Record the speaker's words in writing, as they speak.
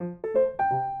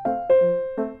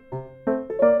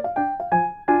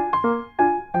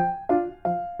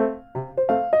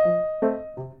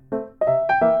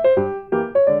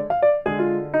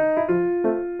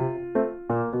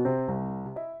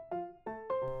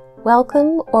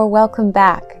Welcome or welcome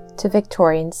back to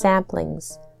Victorian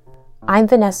Samplings. I'm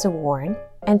Vanessa Warren,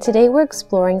 and today we're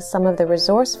exploring some of the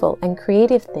resourceful and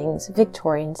creative things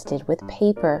Victorians did with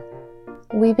paper.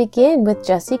 We begin with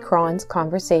Jessie Cron's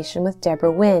conversation with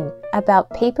Deborah Wynne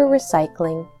about paper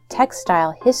recycling,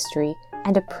 textile history,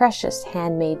 and a precious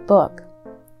handmade book.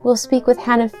 We'll speak with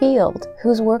Hannah Field,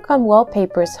 whose work on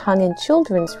wallpapers hung in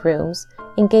children's rooms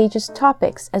engages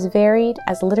topics as varied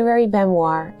as literary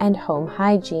memoir and home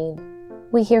hygiene.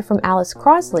 We hear from Alice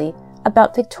Crosley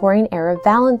about Victorian-era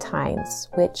valentines,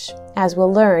 which, as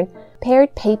we'll learn,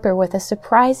 paired paper with a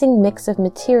surprising mix of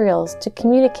materials to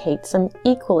communicate some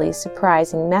equally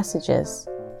surprising messages.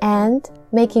 And,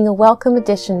 making a welcome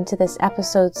addition to this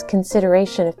episode's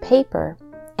consideration of paper,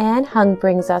 Anne Hung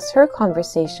brings us her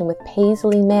conversation with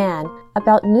Paisley Mann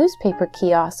about newspaper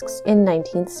kiosks in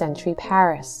 19th century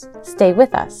Paris. Stay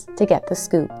with us to get the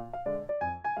scoop.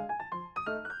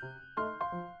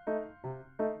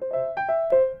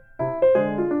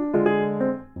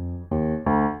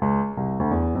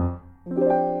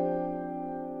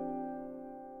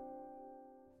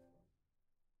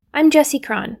 I'm Jessie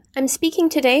Cron. I'm speaking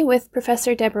today with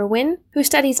Professor Deborah Wynne, who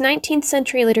studies 19th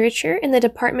century literature in the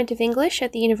Department of English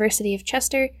at the University of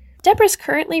Chester. Deborah's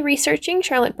currently researching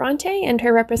Charlotte Brontë and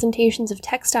her representations of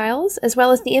textiles, as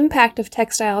well as the impact of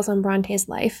textiles on Bronte's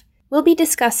life. We'll be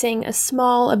discussing a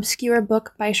small, obscure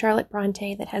book by Charlotte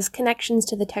Brontë that has connections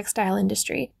to the textile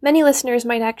industry. Many listeners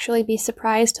might actually be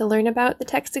surprised to learn about the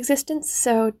text's existence,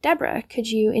 so Deborah, could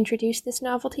you introduce this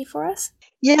novelty for us?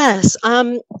 Yes,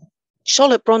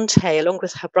 Charlotte Brontë, along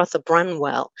with her brother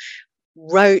Branwell,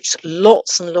 wrote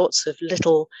lots and lots of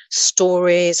little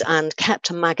stories and kept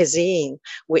a magazine,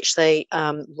 which they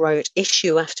wrote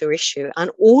issue after issue. And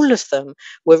all of them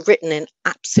were written in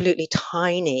absolutely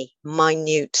tiny,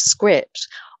 minute script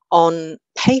on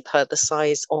paper the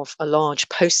size of a large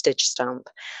postage stamp,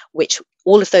 which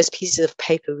all of those pieces of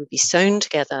paper would be sewn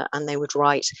together and they would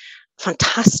write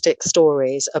fantastic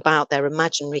stories about their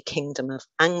imaginary kingdom of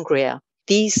Angria.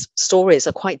 These stories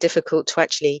are quite difficult to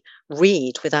actually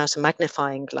read without a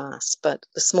magnifying glass, but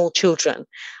the small children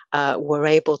were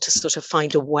able to sort of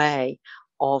find a way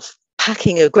of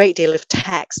packing a great deal of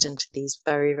text into these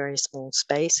very, very small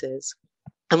spaces.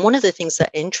 And one of the things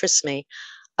that interests me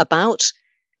about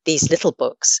these little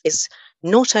books is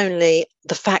not only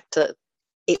the fact that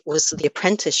it was the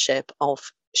apprenticeship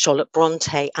of Charlotte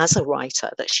Brontë as a writer,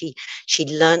 that she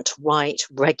learnt to write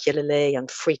regularly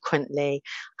and frequently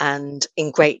and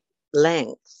in great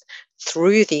length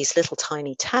through these little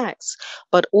tiny texts,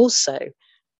 but also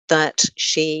that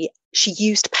she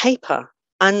used paper.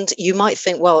 And you might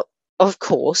think, well, of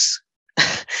course,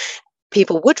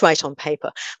 people would write on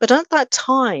paper, but at that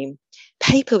time,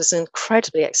 paper was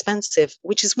incredibly expensive,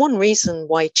 which is one reason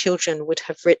why children would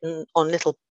have written on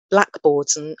little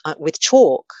blackboards and with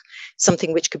chalk,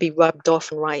 something which could be rubbed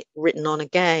off and written on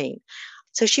again.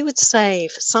 So she would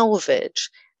salvage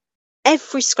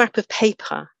every scrap of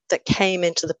paper that came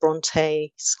into the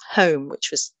Bronte's home,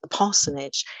 which was the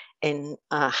parsonage in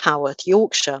Haworth,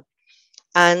 Yorkshire,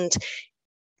 and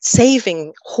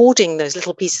hoarding those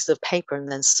little pieces of paper and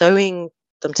then sewing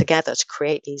them together to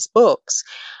create these books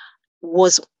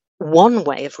was one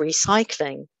way of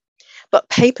recycling. But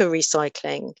paper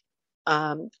recycling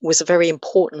was a very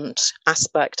important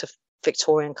aspect of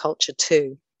Victorian culture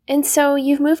too. And so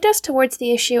you've moved us towards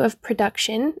the issue of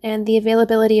production and the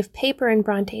availability of paper in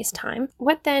Bronte's time.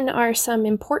 What then are some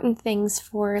important things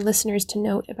for listeners to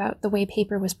note about the way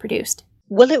paper was produced?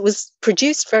 Well, it was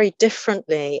produced very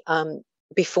differently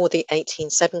before the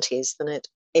 1870s than it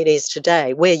is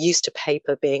today. We're used to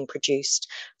paper being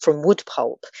produced from wood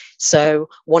pulp. So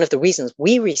one of the reasons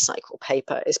we recycle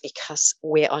paper is because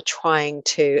we are trying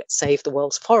to save the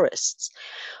world's forests.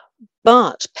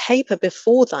 But paper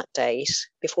before that date,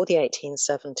 before the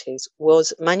 1870s,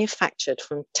 was manufactured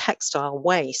from textile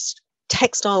waste.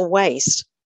 Textile waste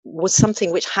was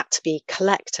something which had to be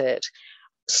collected.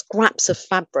 Scraps of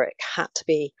fabric had to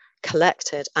be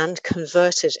collected and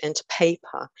converted into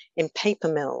paper in paper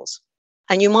mills.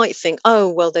 And you might think, oh,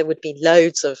 well, there would be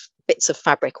loads of bits of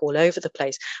fabric all over the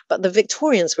place. But the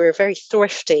Victorians were a very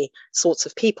thrifty sorts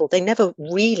of people. They never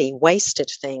really wasted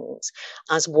things.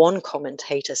 As one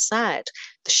commentator said,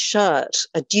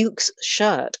 a duke's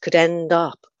shirt could end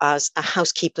up as a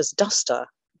housekeeper's duster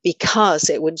because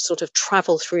it would sort of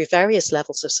travel through various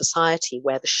levels of society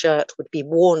where the shirt would be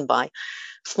worn by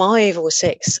 5 or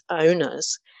 6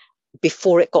 owners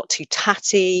before it got too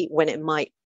tatty, when it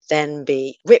might then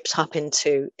be ripped up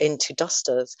into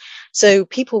dusters. So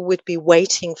people would be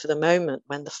waiting for the moment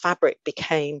when the fabric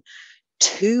became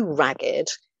too ragged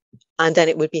and then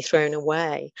it would be thrown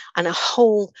away. And a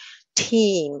whole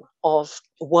team of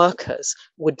workers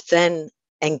would then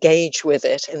engage with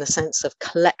it in the sense of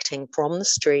collecting from the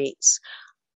streets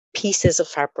pieces of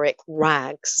fabric,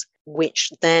 rags,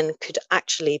 which then could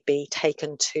actually be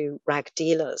taken to rag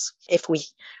dealers. If we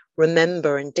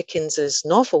remember in Dickens's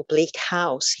novel Bleak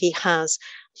House, he has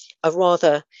a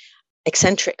rather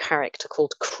eccentric character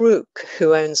called Krook,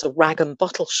 who owns a rag and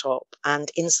bottle shop, and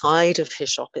inside of his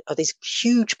shop are these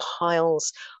huge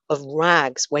piles of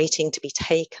rags waiting to be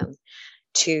taken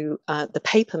to the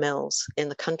paper mills in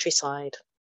the countryside.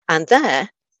 And there,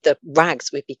 the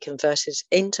rags would be converted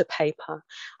into paper.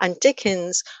 And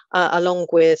Dickens, along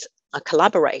with a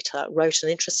collaborator, wrote an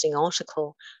interesting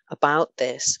article about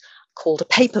this called A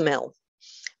Paper Mill,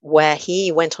 where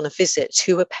he went on a visit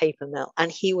to a paper mill,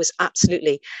 and he was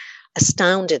absolutely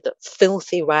astounded that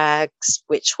filthy rags,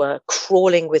 which were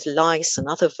crawling with lice and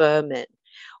other vermin,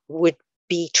 would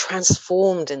be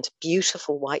transformed into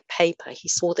beautiful white paper. He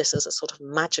saw this as a sort of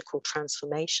magical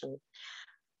transformation.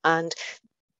 And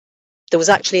there was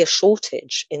actually a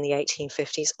shortage in the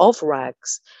 1850s of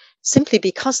rags, simply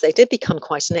because they did become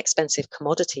quite an expensive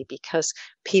commodity, because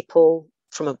people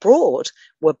from abroad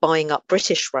were buying up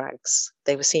British rags.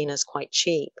 They were seen as quite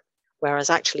cheap, whereas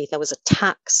actually there was a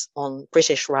tax on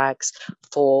British rags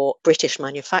for British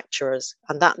manufacturers,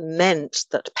 and that meant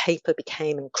that paper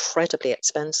became incredibly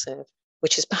expensive,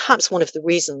 which is perhaps one of the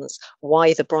reasons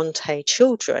why the Bronte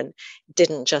children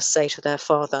didn't just say to their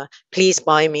father, please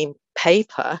buy me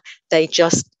paper. They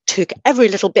just took every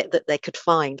little bit that they could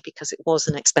find because it was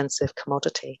an expensive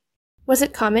commodity. Was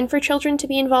it common for children to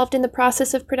be involved in the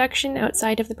process of production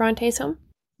outside of the Brontes' home?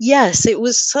 Yes, it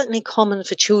was certainly common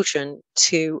for children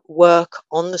to work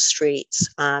on the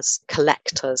streets as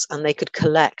collectors, and they could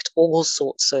collect all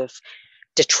sorts of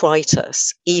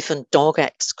detritus. Even dog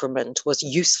excrement was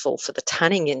useful for the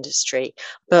tanning industry,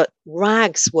 but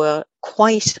rags were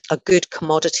quite a good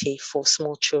commodity for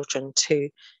small children to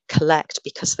collect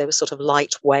because they were sort of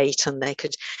lightweight and they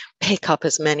could pick up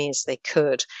as many as they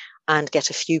could and get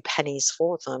a few pennies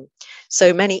for them.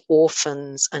 So many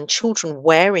orphans and children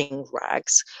wearing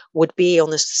rags would be on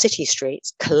the city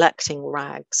streets collecting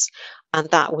rags, and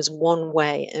that was one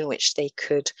way in which they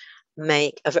could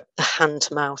make a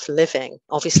hand-to-mouth living.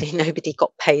 Obviously, nobody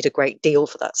got paid a great deal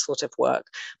for that sort of work,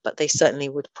 but they certainly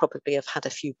would probably have had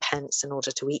a few pence in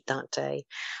order to eat that day.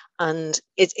 And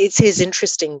it is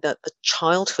interesting that the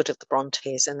childhood of the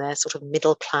Brontes and their sort of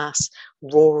middle-class,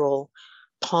 rural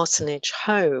parsonage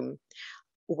home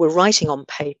were writing on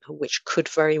paper, which could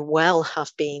very well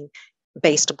have been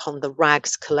based upon the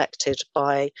rags collected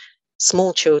by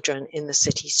small children in the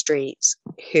city streets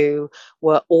who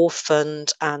were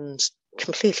orphaned and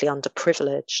completely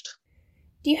underprivileged.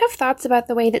 Do you have thoughts about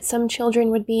the way that some children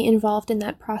would be involved in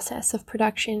that process of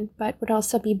production, but would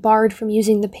also be barred from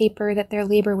using the paper that their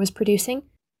labor was producing?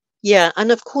 Yeah,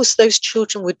 and of course those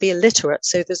children would be illiterate,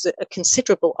 so there's a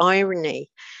considerable irony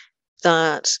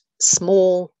that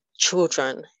small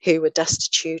children who were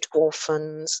destitute,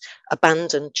 orphans,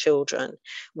 abandoned children,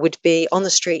 would be on the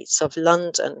streets of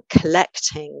London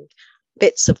collecting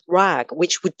bits of rag,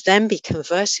 which would then be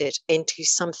converted into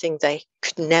something they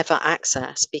could never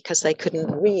access because they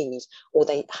couldn't read or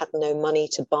they had no money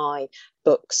to buy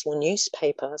books or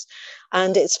newspapers.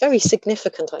 And it's very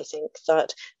significant, I think,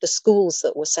 that the schools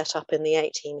that were set up in the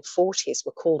 1840s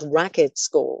were called ragged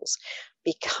schools,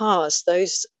 because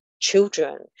those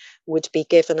children would be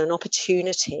given an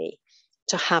opportunity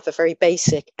to have a very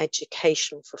basic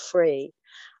education for free.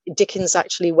 Dickens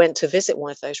actually went to visit one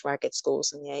of those ragged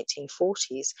schools in the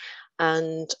 1840s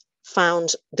and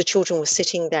found the children were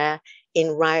sitting there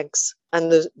in rags,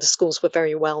 and the schools were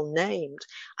very well named.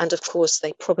 And of course,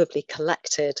 they probably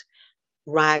collected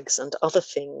rags and other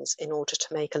things in order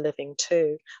to make a living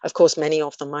too. Of course, many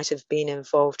of them might have been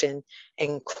involved in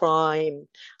crime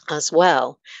as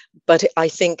well. But I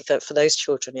think that for those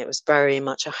children, it was very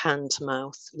much a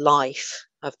hand-to-mouth life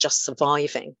of just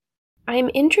surviving.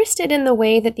 I'm interested in the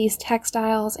way that these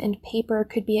textiles and paper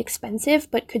could be expensive,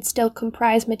 but could still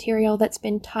comprise material that's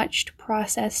been touched,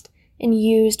 processed, and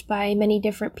used by many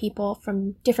different people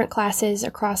from different classes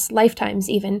across lifetimes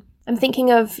even. I'm thinking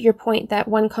of your point that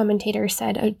one commentator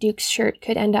said a duke's shirt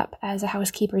could end up as a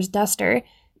housekeeper's duster.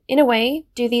 In a way,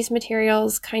 do these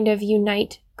materials kind of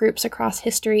unite groups across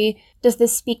history? Does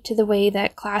this speak to the way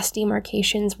that class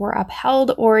demarcations were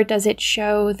upheld, or does it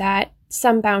show that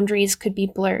some boundaries could be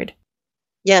blurred?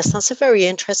 Yes, that's a very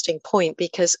interesting point,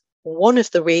 because one of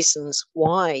the reasons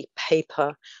why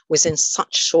paper was in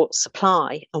such short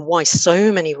supply and why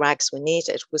so many rags were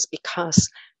needed was because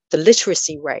the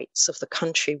literacy rates of the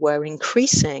country were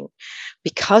increasing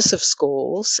because of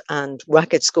schools, and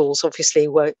ragged schools obviously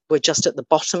were just at the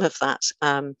bottom of that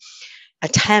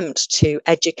attempt to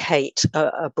educate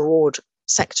a broad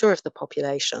sector of the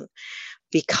population.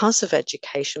 Because of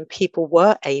education, people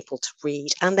were able to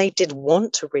read, and they did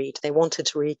want to read. They wanted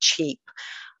to read cheap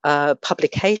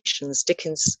publications.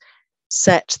 Dickens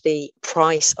set the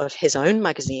price of his own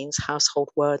magazines, Household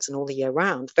Words and All the Year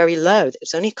Round, very low. It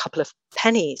was only a couple of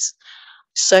pennies,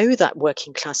 so that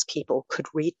working class people could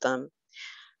read them.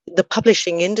 The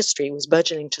publishing industry was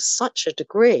burgeoning to such a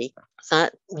degree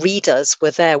that readers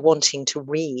were there wanting to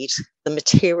read the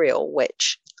material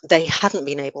which they hadn't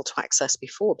been able to access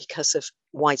before because of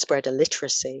widespread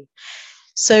illiteracy.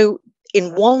 So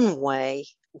in one way,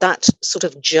 that sort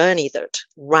of journey that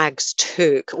rags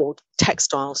took, or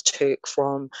textiles took,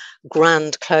 from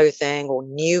grand clothing or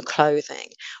new clothing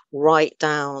right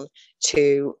down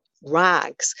to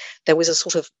rags, there was a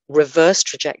sort of reverse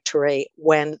trajectory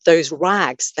when those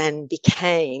rags then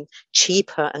became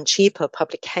cheaper and cheaper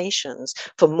publications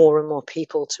for more and more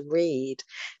people to read.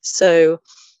 So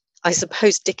I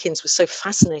suppose Dickens was so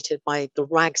fascinated by the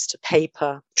rags to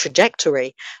paper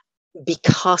trajectory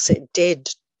because it did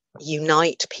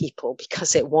unite people,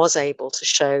 because it was able to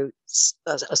show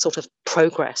a sort of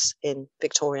progress in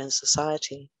Victorian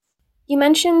society. You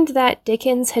mentioned that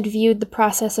Dickens had viewed the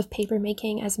process of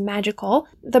papermaking as magical.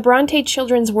 The Bronte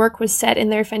children's work was set in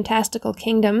their fantastical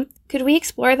kingdom. Could we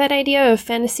explore that idea of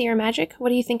fantasy or magic? What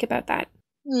do you think about that?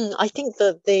 I think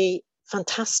that the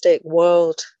fantastic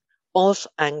world of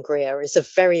Angria is a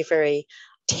very, very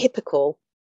typical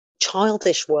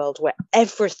childish world where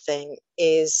everything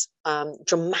is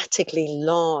dramatically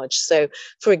large. So,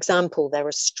 for example, there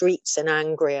are streets in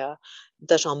Angria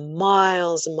that are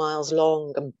miles and miles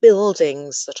long, and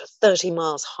buildings that are 30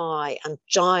 miles high, and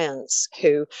giants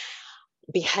who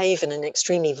behave in an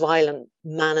extremely violent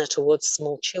manner towards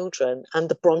small children. And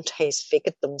the Brontes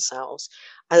figured themselves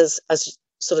as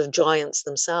sort of giants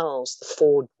themselves, the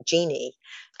four genii,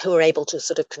 who are able to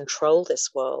sort of control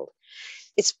this world.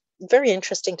 It's very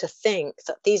interesting to think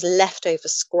that these leftover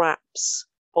scraps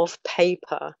of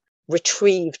paper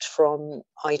retrieved from,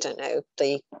 I don't know,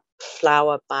 the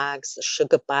flour bags, the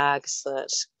sugar bags that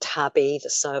Tabby,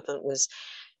 the servant, was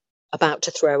about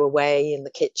to throw away in the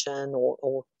kitchen,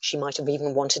 or she might have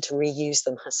even wanted to reuse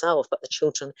them herself, but the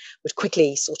children would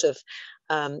quickly sort of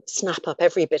snap up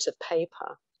every bit of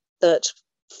paper. That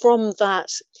from that,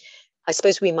 I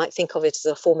suppose we might think of it as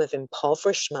a form of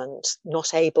impoverishment,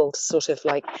 not able to sort of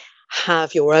like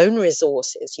have your own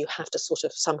resources. You have to sort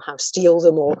of somehow steal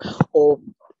them or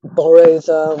borrow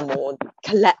them or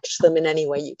collect them in any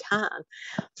way you can.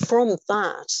 From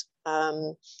that,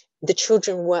 the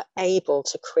children were able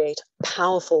to create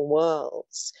powerful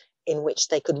worlds in which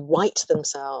they could write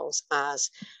themselves as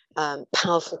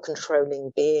powerful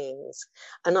controlling beings.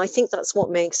 And I think that's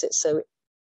what makes it so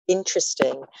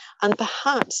interesting, and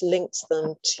perhaps links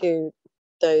them to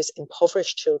those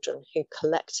impoverished children who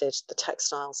collected the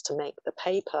textiles to make the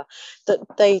paper, that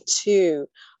they too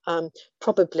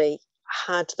probably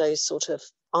had those sort of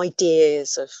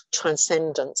ideas of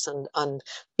transcendence and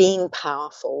being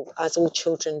powerful, as all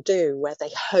children do, where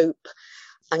they hope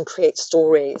and create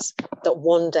stories that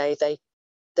one day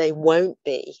they won't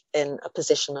be in a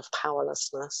position of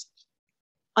powerlessness.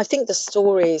 I think the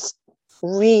stories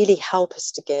really help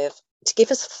us to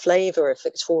give us a flavour of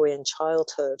Victorian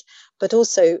childhood, but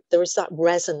also there is that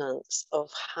resonance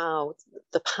of how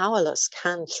the powerless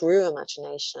can, through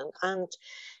imagination and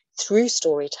through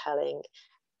storytelling,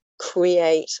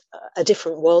 create a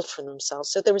different world for themselves.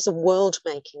 So there is a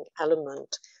world-making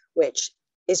element which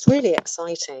is really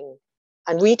exciting.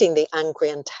 And reading the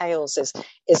Angrian Tales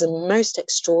is a most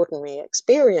extraordinary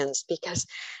experience, because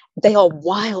they are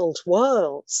wild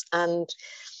worlds, and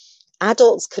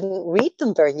adults couldn't read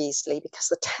them very easily because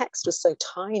the text was so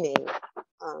tiny.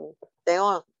 They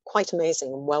are quite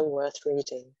amazing and well worth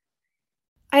reading.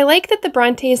 I like that the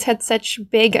Brontes had such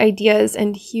big ideas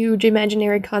and huge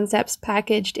imaginary concepts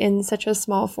packaged in such a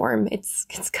small form. It's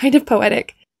kind of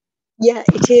poetic. Yeah,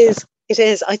 it is. It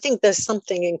is. I think there's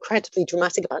something incredibly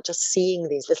dramatic about just seeing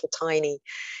these little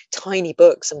tiny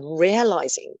books and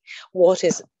realizing what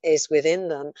is within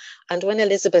them. And when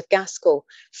Elizabeth Gaskell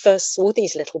first saw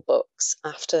these little books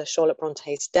after Charlotte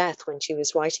Bronte's death, when she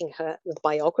was writing her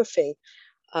biography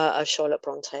of Charlotte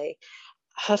Bronte,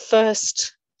 her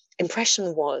first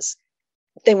impression was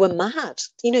they were mad.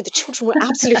 You know, the children were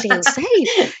absolutely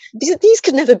insane. These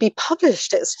could never be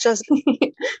published. It's just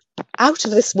out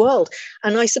of this world.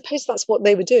 And I suppose that's what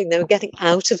they were doing. They were getting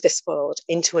out of this world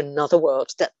into another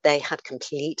world that they had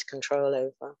complete control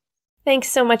over. Thanks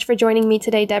so much for joining me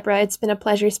today, Deborah. It's been a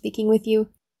pleasure speaking with you.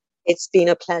 It's been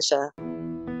a pleasure.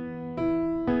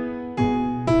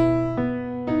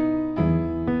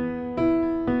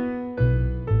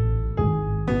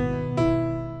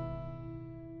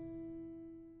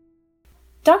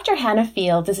 Dr. Hannah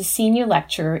Field is a senior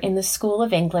lecturer in the School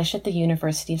of English at the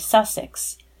University of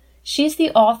Sussex. She's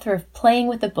the author of Playing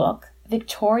with a Book,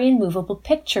 Victorian Movable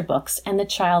Picture Books, and The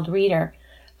Child Reader,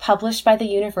 published by the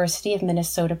University of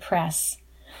Minnesota Press.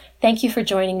 Thank you for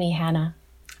joining me, Hannah.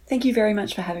 Thank you very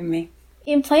much for having me.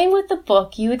 In Playing with the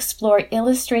Book, you explore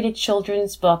illustrated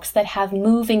children's books that have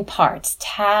moving parts,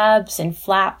 tabs and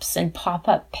flaps and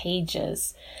pop-up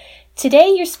pages. Today,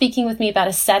 you're speaking with me about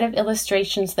a set of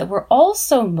illustrations that were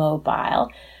also mobile,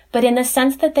 but in the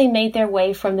sense that they made their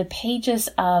way from the pages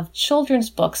of children's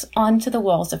books onto the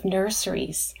walls of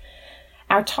nurseries.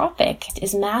 Our topic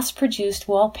is mass-produced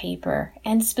wallpaper,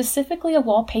 and specifically a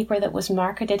wallpaper that was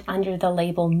marketed under the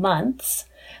label Months,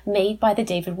 made by the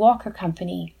David Walker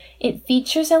Company. It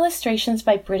features illustrations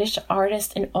by British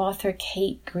artist and author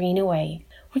Kate Greenaway.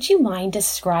 Would you mind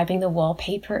describing the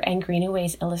wallpaper and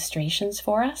Greenaway's illustrations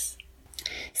for us?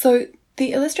 So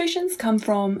the illustrations come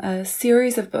from a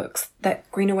series of books that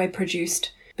Greenaway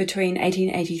produced between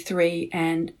 1883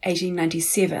 and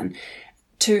 1897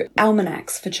 to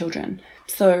almanacs for children.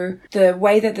 So the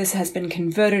way that this has been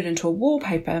converted into a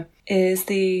wallpaper is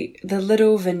the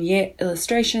little vignette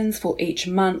illustrations for each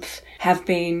month have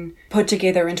been put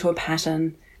together into a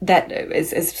pattern that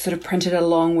is sort of printed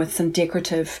along with some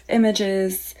decorative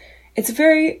images. It's a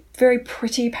very, very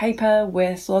pretty paper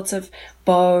with lots of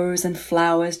bows and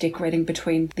flowers decorating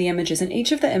between the images. And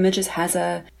each of the images has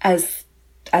as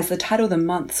the title The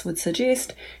Months would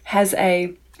suggest, has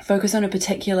a focus on a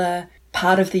particular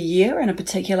part of the year and a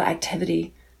particular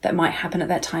activity that might happen at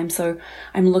that time. So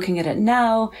I'm looking at it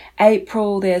now.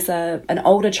 April, there's an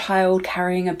older child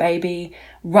carrying a baby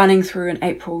running through an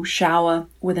April shower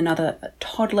with another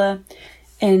toddler.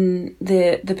 In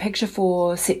the picture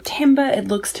for September, it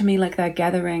looks to me like they're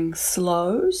gathering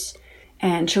sloes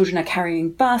and children are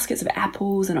carrying baskets of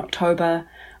apples in October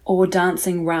or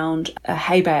dancing round a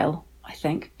hay bale, I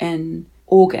think, in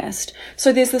August.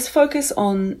 So there's this focus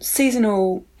on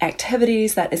seasonal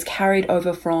activities that is carried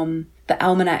over from the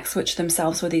almanacs, which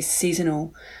themselves were these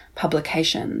seasonal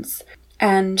publications.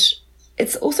 And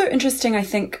it's also interesting, I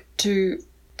think, to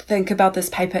think about this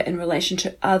paper in relation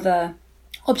to other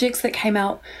objects that came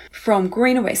out from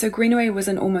Greenaway. So Greenaway was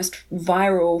an almost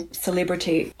viral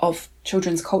celebrity of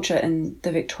children's culture in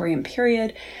the Victorian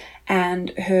period, and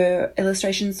her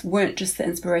illustrations weren't just the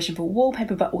inspiration for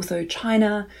wallpaper, but also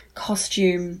china,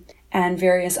 costume, and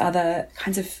various other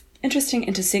kinds of interesting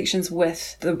intersections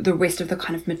with the rest of the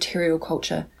kind of material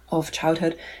culture of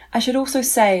childhood. I should also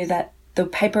say that the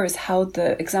paper is held,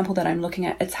 the example that I'm looking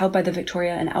at, it's held by the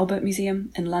Victoria and Albert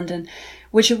Museum in London,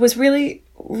 which was really,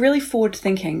 really forward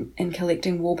thinking in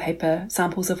collecting wallpaper,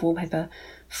 samples of wallpaper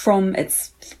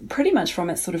pretty much from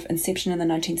its sort of inception in the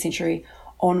 19th century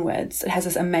onwards. It has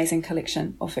this amazing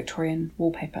collection of Victorian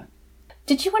wallpaper.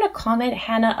 Did you want to comment,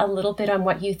 Hannah, a little bit on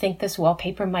what you think this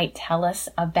wallpaper might tell us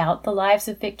about the lives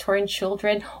of Victorian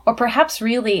children, or perhaps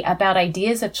really about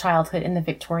ideas of childhood in the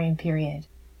Victorian period?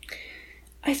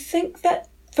 I think that,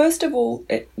 first of all,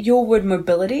 your word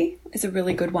mobility is a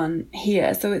really good one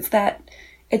here. So it's that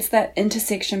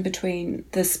intersection between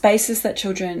the spaces that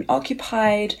children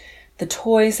occupied, the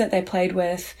toys that they played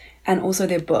with, and also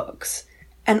their books.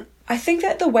 And I think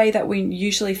that the way that we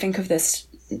usually think of this,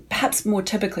 perhaps more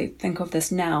typically think of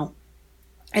this now,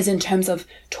 is in terms of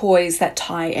toys that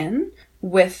tie in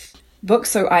with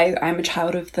books. So I'm a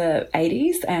child of the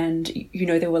 80s, and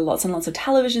there were lots and lots of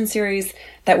television series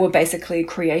that were basically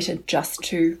created just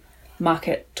to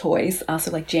market toys,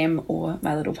 so like Jem or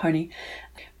My Little Pony.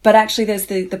 But actually there's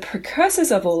the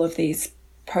precursors of all of these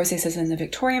processes in the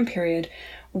Victorian period,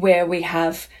 where we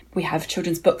have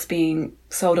children's books being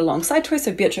sold alongside toys.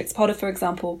 So Beatrix Potter, for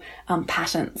example,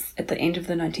 patents at the end of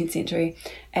the 19th century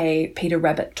a Peter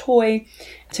Rabbit toy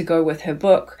to go with her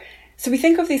book. So we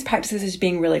think of these practices as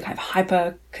being really kind of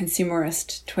hyper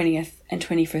consumerist 20th and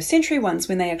 21st century ones,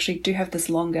 when they actually do have this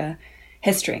longer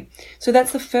history. So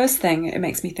that's the first thing it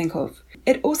makes me think of.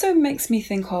 It also makes me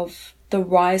think of the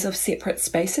rise of separate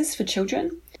spaces for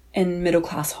children in middle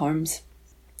class homes.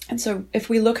 And so if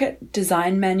we look at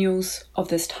design manuals of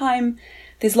this time,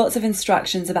 there's lots of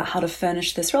instructions about how to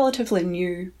furnish this relatively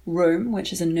new room,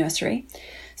 which is a nursery,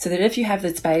 so that if you have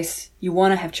the space, you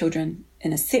want to have children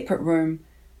in a separate room,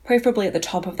 preferably at the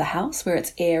top of the house where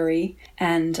it's airy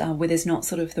and where there's not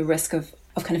sort of the risk of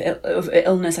of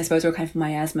illness, I suppose, or kind of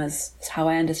miasmas, is how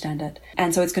I understand it.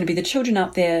 And so it's going to be the children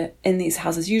up there in these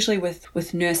houses, usually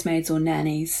with nursemaids or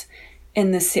nannies,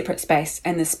 in this separate space,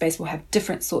 and this space will have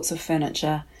different sorts of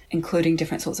furniture, including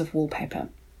different sorts of wallpaper.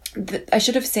 I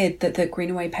should have said that the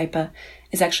Greenaway paper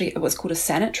is actually what's called a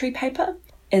sanitary paper,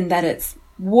 in that it's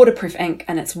waterproof ink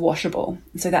and it's washable.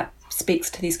 And so that speaks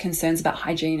to these concerns about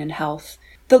hygiene and health.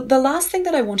 The last thing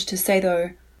that I wanted to say,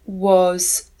 though,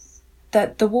 was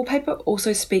that the wallpaper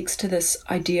also speaks to this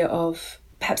idea of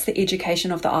perhaps the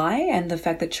education of the eye, and the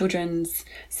fact that children's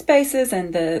spaces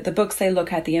and the books they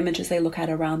look at, the images they look at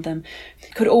around them,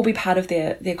 could all be part of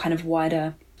their kind of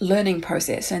wider learning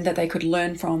process, and that they could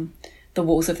learn from the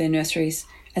walls of their nurseries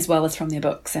as well as from their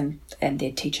books and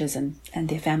their teachers and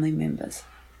their family members.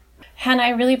 Hannah, I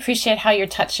really appreciate how you're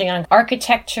touching on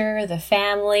architecture, the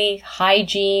family,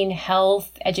 hygiene,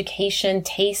 health, education,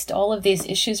 taste. All of these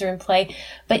issues are in play.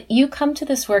 But you come to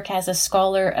this work as a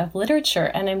scholar of literature,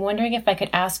 and I'm wondering if I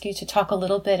could ask you to talk a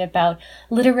little bit about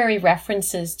literary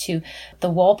references to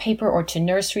the wallpaper or to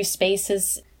nursery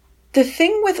spaces. The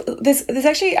thing with there's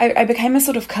actually, I became a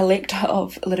sort of collector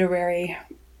of literary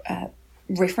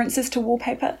references to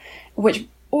wallpaper, which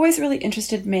always really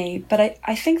interested me. But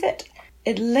I think that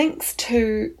it links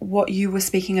to what we were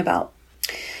speaking about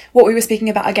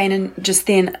again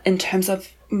in terms of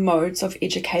modes of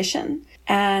education.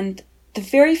 And the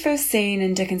very first scene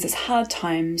in Dickens's Hard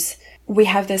Times, we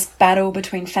have this battle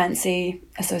between fancy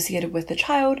associated with the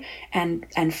child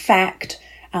and fact,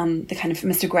 the kind of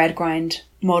Mr. Gradgrind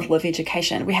model of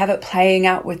education. We have it playing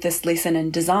out with this lesson in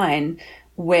design,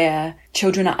 where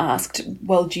children are asked,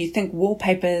 well, do you think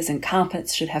wallpapers and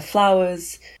carpets should have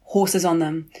flowers, horses on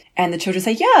them? And the children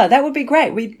say, yeah, that would be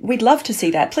great. We'd love to see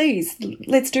that. Please,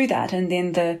 let's do that. And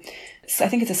then I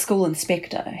think it's a school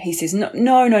inspector, he says,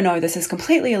 no, this is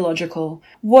completely illogical.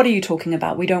 What are you talking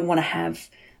about? We don't want to have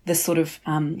this sort of,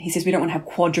 he says, we don't want to have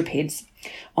quadrupeds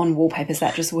on wallpapers.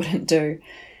 That just wouldn't do.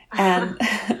 And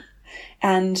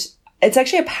it's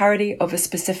actually a parody of a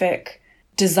specific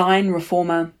design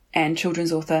reformer and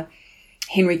children's author,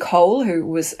 Henry Cole, who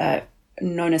was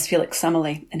known as Felix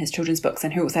Summerlee in his children's books,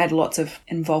 and who also had lots of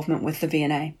involvement with the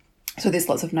V&A. So there's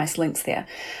lots of nice links there.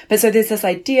 But so there's this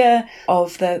idea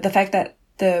of the fact that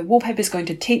the wallpaper is going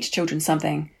to teach children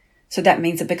something, so that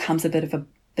means it becomes a bit of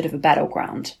a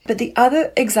battleground. But the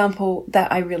other example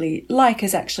that I really like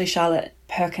is actually Charlotte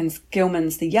Perkins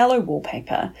Gilman's The Yellow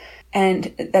Wallpaper,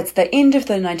 and that's the end of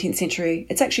the 19th century.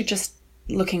 It's actually just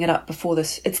looking it up before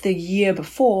this, it's the year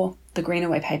before the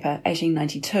Greenaway paper,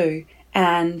 1892,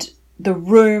 and the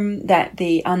room that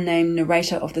the unnamed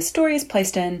narrator of the story is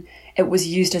placed in, it was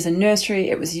used as a nursery,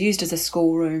 it was used as a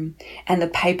schoolroom, and the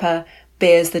paper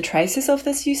bears the traces of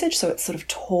this usage, so it's sort of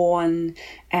torn,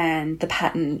 and the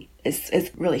pattern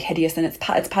is really hideous, and it's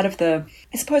part of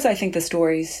I think the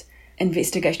story's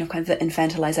investigation of kind of the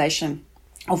infantilization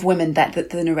of women, that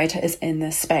the narrator is in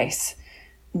this space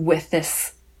with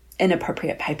this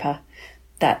inappropriate paper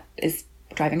that is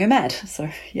driving her mad.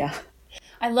 So, yeah.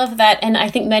 I love that, and I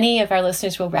think many of our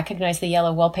listeners will recognize The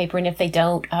Yellow Wallpaper, and if they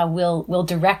don't, we'll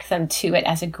direct them to it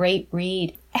as a great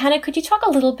read. Hannah, could you talk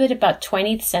a little bit about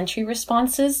 20th century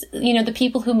responses? You know, the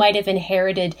people who might have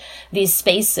inherited these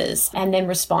spaces and then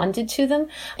responded to them.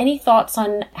 Any thoughts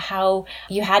on how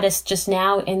you had us just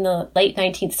now in the late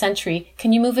 19th century?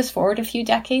 Can you move us forward a few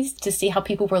decades to see how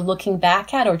people were looking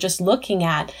back at or just looking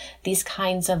at these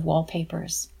kinds of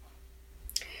wallpapers?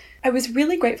 I was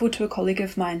really grateful to a colleague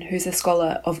of mine who's a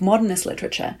scholar of modernist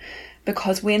literature,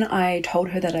 because when I told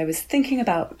her that I was thinking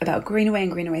about Greenaway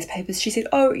and Greenaway's papers, she said,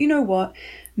 oh, you know what?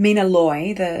 Mina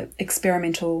Loy, the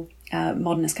experimental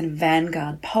modernist kind of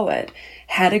vanguard poet,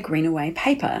 had a Greenaway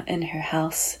paper in her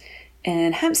house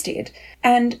in Hampstead.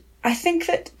 And I think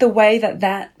that the way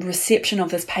that reception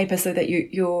of this paper, so that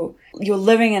you're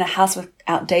living in a house with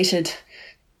outdated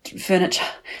furniture,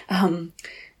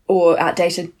 or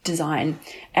outdated design,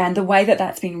 and the way that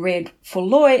that's been read for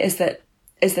Loy is that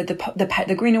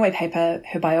the Greenaway paper,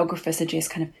 her biographer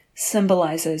suggests, kind of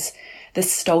symbolizes the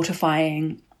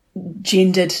stultifying,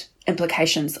 gendered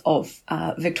implications of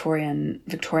Victorian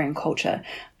culture.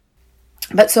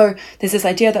 But so there's this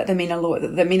idea that the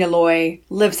Mina Loy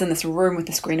lives in this room with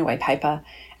this Greenaway paper,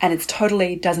 and it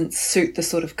totally doesn't suit the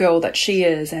sort of girl that she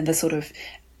is and the sort of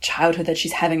childhood that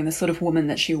she's having and the sort of woman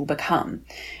that she will become.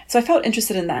 So I felt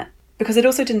interested in that, because it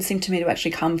also didn't seem to me to actually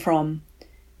come from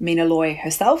Mina Loy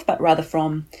herself, but rather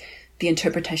from the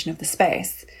interpretation of the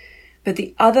space. But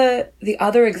the other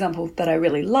example that I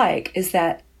really like is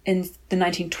that in the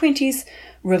 1920s,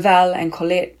 Ravel and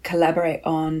Colette collaborate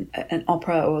on an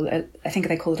opera, or I think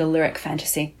they call it a lyric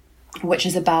fantasy, which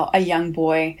is about a young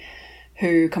boy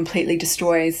who completely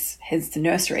destroys his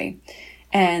nursery.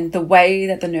 And the way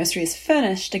that the nursery is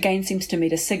furnished, again, seems to me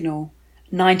to signal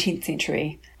 19th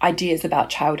century ideas about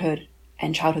childhood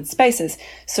and childhood spaces.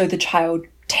 So the child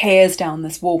tears down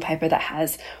this wallpaper that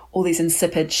has all these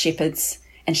insipid shepherds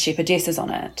and shepherdesses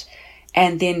on it.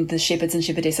 And then the shepherds and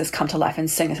shepherdesses come to life and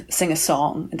sing a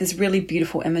song. And there's really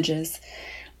beautiful images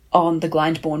on the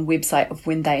Glyndebourne website of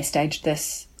when they staged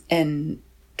this in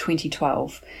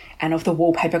 2012, and of the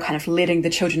wallpaper kind of letting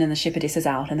the children and the shepherdesses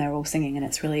out, and they're all singing, and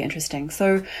it's really interesting.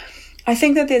 So I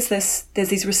think that there's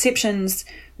these receptions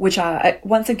which are,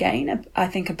 once again, I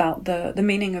think about the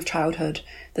meaning of childhood,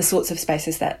 the sorts of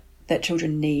spaces that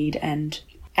children need, and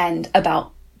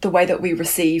about the way that we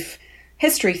receive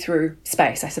history through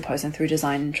space, I suppose, and through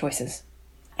design choices.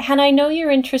 Hannah, I know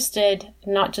you're interested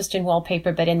not just in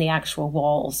wallpaper, but in the actual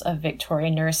walls of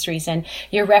Victorian nurseries, and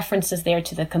your references there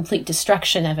to the complete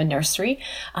destruction of a nursery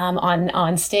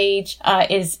on stage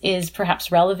is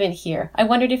perhaps relevant here. I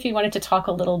wondered if you wanted to talk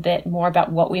a little bit more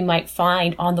about what we might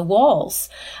find on the walls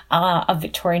of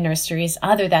Victorian nurseries,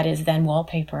 other that is than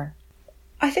wallpaper.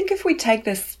 I think if we take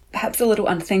this perhaps a little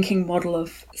unthinking model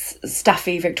of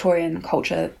stuffy Victorian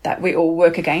culture that we all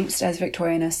work against as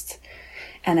Victorianists,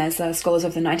 and as scholars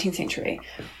of the 19th century,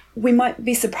 we might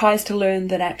be surprised to learn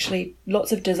that actually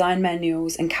lots of design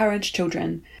manuals encourage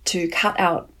children to cut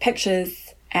out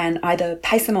pictures and either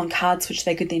paste them on cards which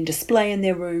they could then display in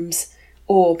their rooms,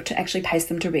 or to actually paste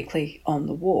them directly on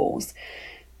the walls.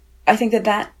 I think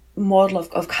that model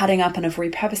of cutting up and of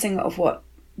repurposing, of what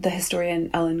the historian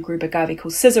Ellen Gruber-Garvey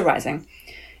calls scissorizing,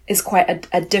 is quite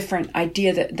a different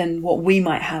idea than what we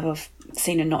might have of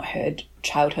seen and not heard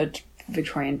childhood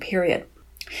Victorian period.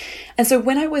 And so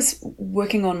when I was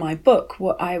working on my book,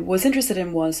 what I was interested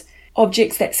in was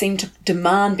objects that seemed to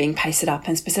demand being pasted up,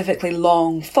 and specifically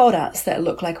long fold-outs that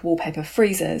look like wallpaper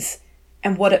freezers,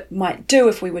 and what it might do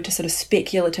if we were to sort of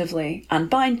speculatively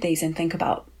unbind these and think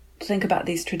about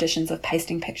these traditions of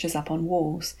pasting pictures up on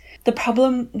walls. The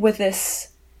problem with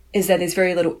this is that there's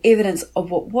very little evidence of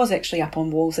what was actually up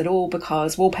on walls at all,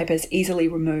 because wallpaper is easily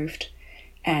removed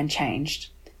and changed.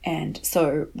 And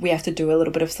so we have to do a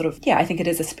little bit of I think it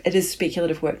is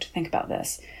speculative work to think about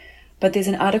this. But there's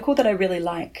an article that I really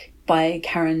like by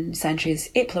Karen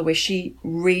Sanchez-Epler, where she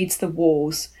reads the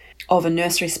walls of a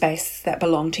nursery space that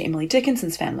belonged to Emily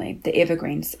Dickinson's family, the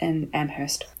Evergreens in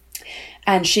Amherst.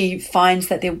 And she finds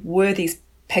that there were these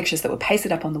pictures that were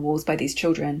pasted up on the walls by these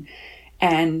children,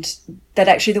 and that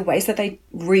actually the ways that they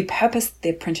repurposed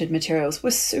their printed materials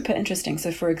was super interesting.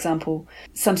 So, for example,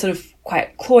 some sort of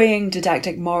quite cloying,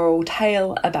 didactic moral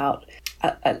tale about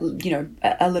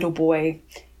a little boy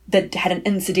that had an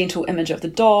incidental image of the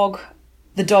dog.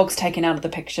 The dog's taken out of the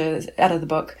pictures, out of the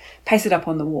book, pasted up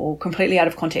on the wall, completely out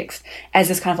of context, as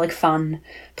this kind of like fun,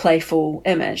 playful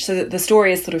image. So that the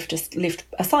story is sort of just left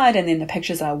aside, and then the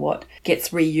pictures are what gets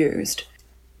reused.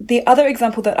 The other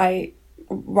example that I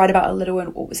write about a little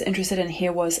and what was interested in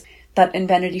here was that in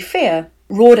Vanity Fair,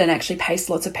 Rawdon actually pastes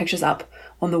lots of pictures up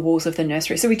on the walls of the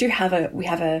nursery. So we have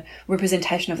a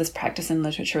representation of this practice in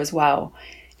literature as well,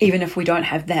 even if we don't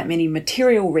have that many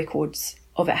material records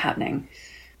of it happening.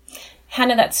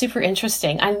 Hannah, that's super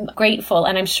interesting. I'm grateful,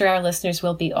 and I'm sure our listeners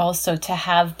will be also, to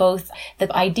have both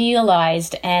the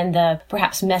idealized and the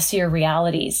perhaps messier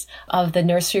realities of the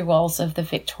nursery walls of the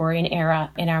Victorian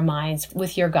era in our minds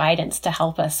with your guidance to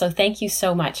help us. So thank you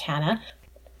so much, Hannah.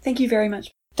 Thank you very much.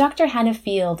 Dr. Hannah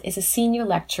Field is a senior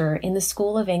lecturer in the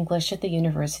School of English at the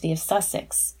University of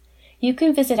Sussex. You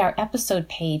can visit our episode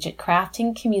page at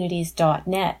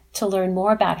craftingcommunities.net to learn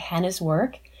more about Hannah's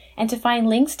work and to find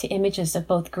links to images of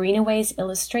both Greenaway's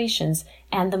illustrations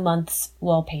and the month's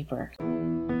wallpaper.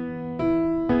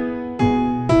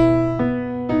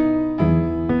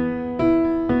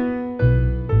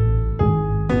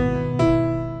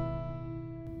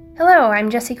 Hello,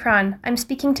 I'm Jessie Cron. I'm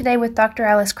speaking today with Dr.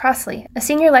 Alice Crossley, a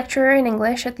senior lecturer in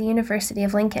English at the University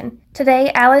of Lincoln.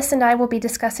 Today, Alice and I will be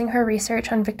discussing her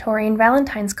research on Victorian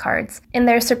Valentine's cards in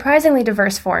their surprisingly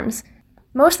diverse forms.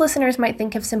 Most listeners might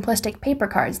think of simplistic paper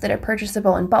cards that are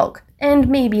purchasable in bulk, and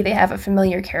maybe they have a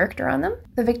familiar character on them.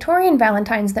 The Victorian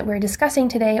Valentines that we're discussing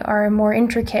today are more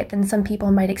intricate than some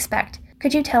people might expect.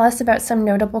 Could you tell us about some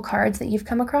notable cards that you've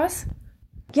come across?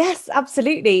 Yes,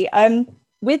 absolutely.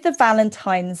 With the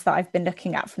Valentines that I've been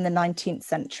looking at from the 19th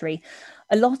century,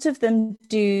 a lot of them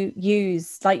do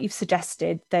use, like you've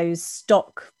suggested, those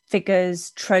stock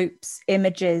figures, tropes,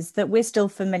 images that we're still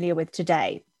familiar with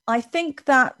today. I think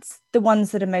that the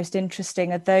ones that are most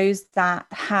interesting are those that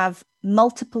have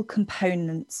multiple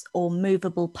components or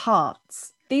movable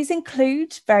parts. These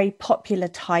include very popular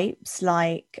types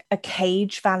like a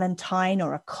cage valentine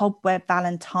or a cobweb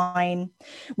valentine,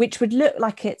 which would look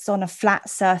like it's on a flat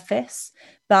surface,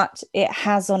 but it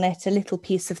has on it a little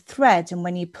piece of thread. And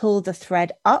when you pull the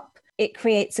thread up, it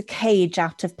creates a cage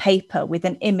out of paper with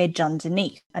an image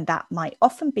underneath. And that might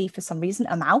often be, for some reason,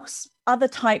 a mouse. Other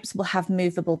types will have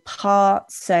movable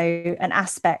parts. So an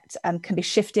aspect can be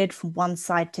shifted from one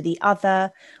side to the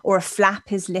other, or a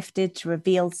flap is lifted to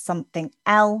reveal something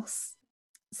else.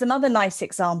 Some other nice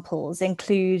examples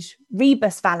include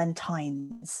rebus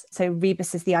valentines. So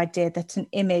rebus is the idea that an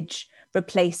image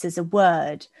replaces a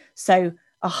word. So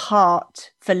a heart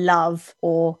for love,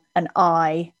 or an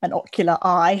eye, an ocular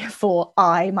eye for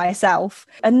I, myself.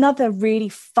 Another really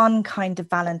fun kind of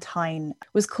valentine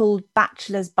was called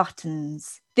bachelor's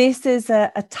buttons. This is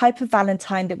a type of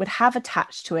valentine that would have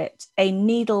attached to it a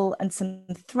needle and some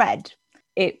thread.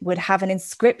 It would have an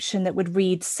inscription that would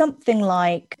read something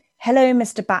like, "Hello,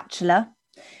 Mr. Bachelor.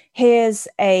 Here's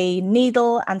a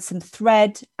needle and some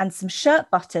thread and some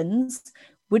shirt buttons.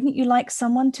 Wouldn't you like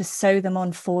someone to sew them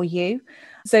on for you?"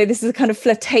 So this is a kind of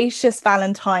flirtatious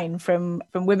valentine from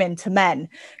women to men,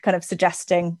 kind of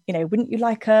suggesting, wouldn't you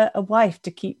like a wife to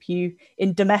keep you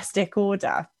in domestic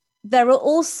order? There are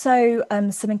also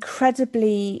some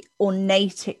incredibly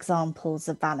ornate examples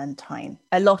of valentine.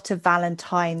 A lot of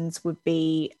valentines would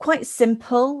be quite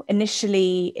simple,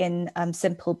 initially in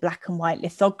simple black and white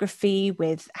lithography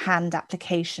with hand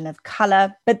application of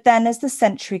colour. But then as the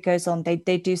century goes on, they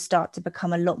do start to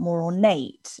become a lot more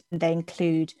ornate. They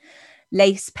include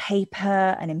lace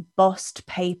paper and embossed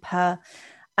paper,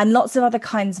 and lots of other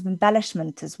kinds of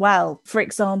embellishment as well. For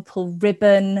example,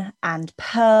 ribbon and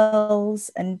pearls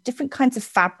and different kinds of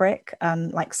fabric,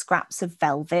 like scraps of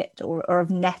velvet or of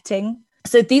netting.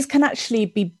 So these can actually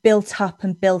be built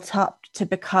up to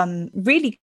become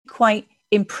really quite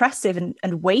impressive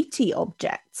and weighty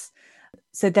objects.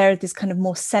 So there are this kind of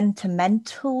more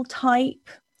sentimental type,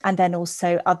 and then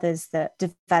also others that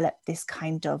develop this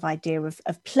kind of idea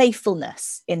of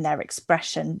playfulness in their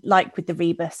expression, like with the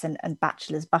rebus and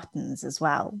bachelor's buttons as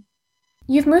well.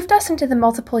 You've moved us into the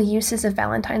multiple uses of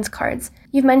Valentine's cards.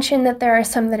 You've mentioned that there are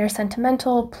some that are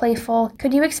sentimental, playful.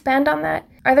 Could you expand on that?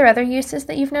 Are there other uses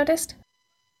that you've noticed?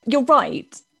 You're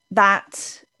right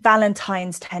that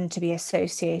Valentines tend to be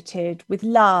associated with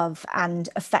love and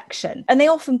affection, and they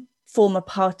often form a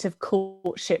part of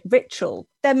courtship ritual.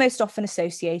 They're most often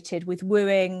associated with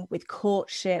wooing, with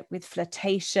courtship, with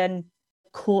flirtation.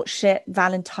 Courtship,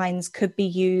 Valentines could be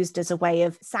used as a way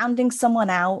of sounding someone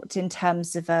out in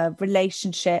terms of a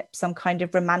relationship, some kind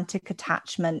of romantic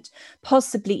attachment,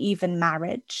 possibly even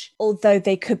marriage, although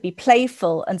they could be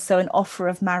playful, and so an offer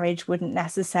of marriage wouldn't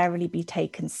necessarily be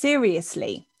taken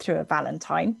seriously through a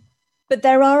Valentine. But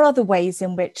there are other ways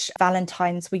in which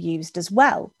Valentines were used as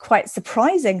well. Quite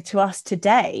surprising to us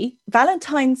today,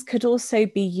 Valentines could also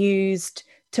be used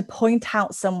to point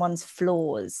out someone's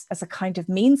flaws as a kind of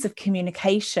means of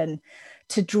communication,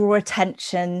 to draw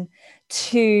attention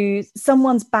to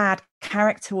someone's bad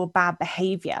character or bad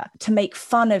behavior, to make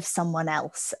fun of someone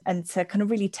else and to kind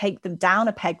of really take them down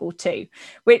a peg or two,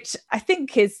 which I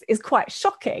think is quite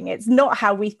shocking. It's not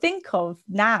how we think of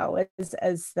now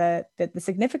as the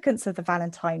significance of the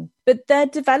Valentine. But there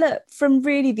developed from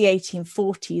really the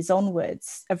 1840s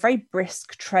onwards a very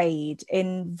brisk trade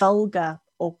in vulgar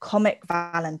or comic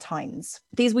Valentines.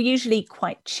 These were usually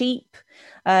quite cheap,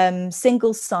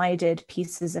 single-sided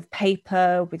pieces of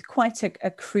paper with quite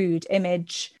a crude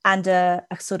image and a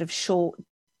sort of short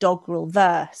doggerel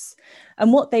verse.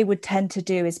 And what they would tend to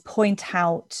do is point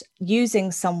out,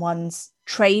 using someone's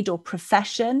trade or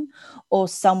profession, or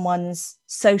someone's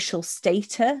social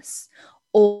status,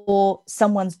 or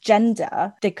someone's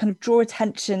gender. They kind of draw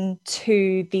attention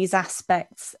to these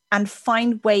aspects and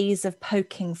find ways of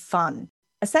poking fun.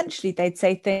 Essentially, they'd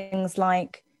say things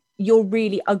like, "You're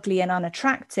really ugly and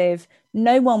unattractive.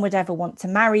 No one would ever want to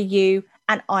marry you,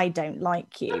 and I don't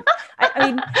like you." I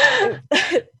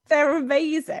mean, they're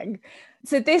amazing.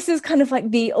 So this is kind of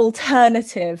like the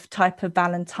alternative type of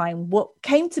Valentine, what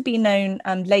came to be known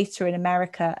later in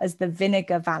America as the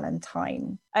vinegar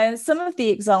Valentine. Some of the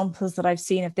examples that I've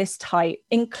seen of this type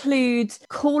include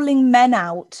calling men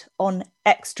out on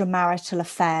extramarital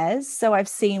affairs. So I've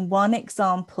seen one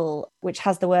example which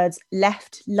has the words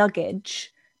 "left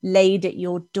luggage," laid at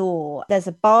your door. There's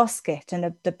a basket,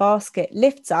 and the basket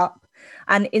lifts up,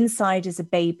 and inside is a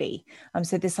baby.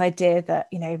 So this idea that,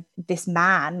 this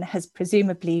man has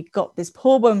presumably got this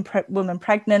poor woman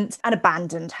pregnant and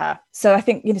abandoned her. So I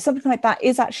think, something like that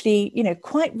is actually,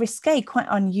 quite risque, quite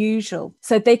unusual.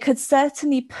 So they could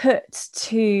certainly put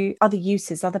to other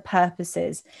uses, other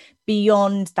purposes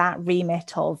beyond that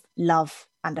remit of love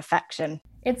and affection.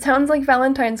 It sounds like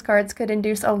Valentine's cards could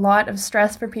induce a lot of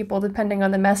stress for people depending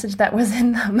on the message that was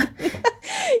in them.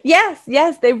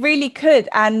 Yes, they really could.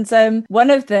 And one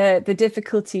of the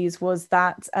difficulties was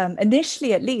that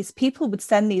initially, at least, people would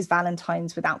send these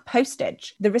Valentines without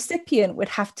postage. The recipient would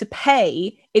have to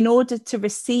pay in order to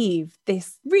receive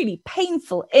this really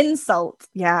painful insult.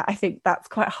 Yeah, I think that's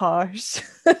quite harsh.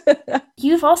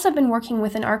 You've also been working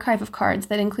with an archive of cards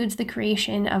that includes the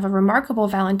creation of a remarkable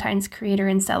Valentine's creator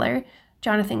and seller,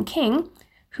 Jonathan King,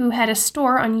 who had a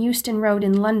store on Euston Road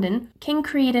in London. King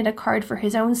created a card for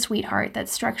his own sweetheart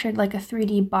that's structured like a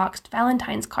 3D boxed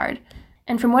Valentine's card.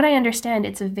 And from what I understand,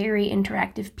 it's a very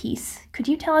interactive piece. Could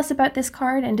you tell us about this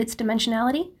card and its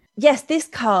dimensionality? Yes, this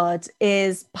card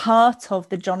is part of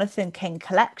the Jonathan King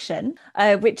collection,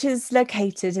 which is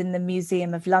located in the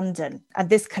Museum of London. And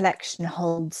this collection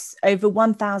holds over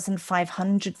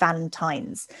 1,500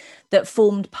 Valentines that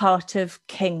formed part of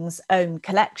King's own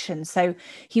collection. So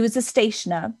he was a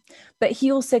stationer, but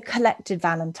he also collected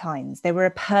Valentines. They were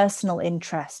a personal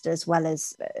interest as well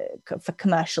as for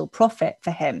commercial profit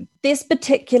for him. This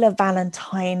particular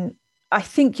Valentine, I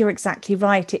think you're exactly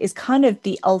right. It is kind of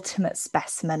the ultimate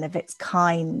specimen of its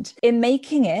kind. In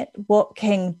making it, what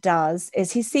King does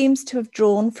is he seems to have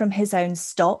drawn from his own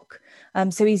stock.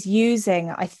 So he's using,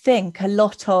 I think, a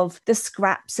lot of the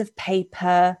scraps of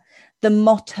paper, the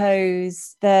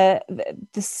mottos, the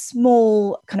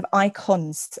small kind of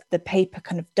icons, the paper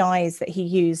kind of dies that he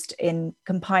used in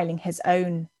compiling his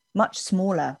own much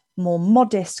smaller, more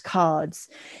modest cards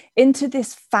into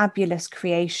this fabulous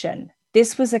creation.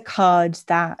 This was a card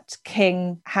that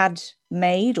King had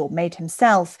made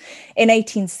himself in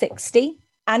 1860,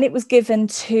 and it was given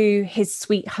to his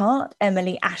sweetheart,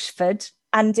 Emily Ashford,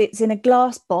 and it's in a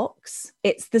glass box.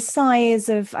 It's the size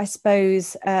of, I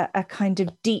suppose, a kind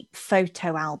of deep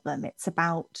photo album. It's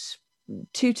about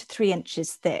 2 to 3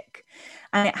 inches thick,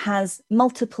 and it has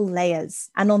multiple layers.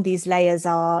 And on these layers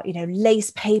are,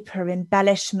 lace paper,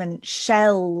 embellishment,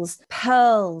 shells,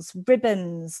 pearls,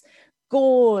 ribbons,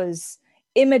 gauze,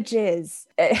 images.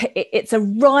 It's a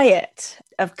riot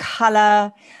of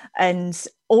colour and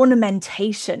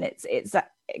ornamentation. It's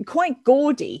quite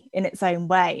gaudy in its own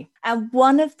way. And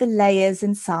one of the layers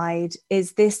inside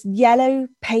is this yellow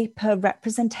paper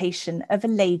representation of a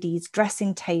lady's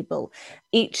dressing table.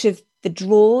 Each of the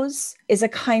drawers is a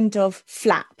kind of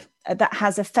flap that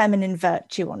has a feminine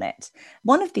virtue on it.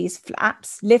 One of these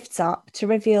flaps lifts up to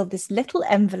reveal this little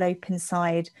envelope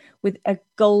inside with a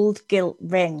gold gilt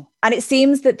ring. And it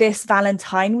seems that this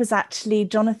Valentine was actually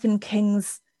Jonathan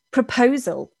King's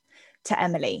proposal to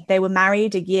Emily. They were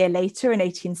married a year later in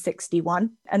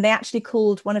 1861, and they actually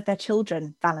called one of their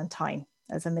children Valentine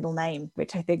as a middle name,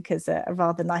 which I think is a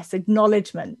rather nice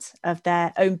acknowledgement of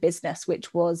their own business,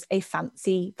 which was a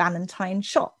fancy Valentine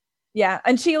shop. Yeah,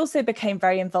 and she also became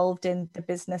very involved in the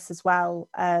business as well.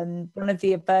 One of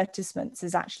the advertisements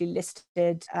is actually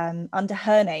listed under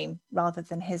her name rather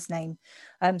than his name.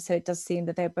 So it does seem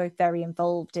that they're both very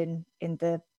involved in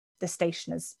the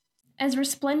stationers. As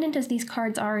resplendent as these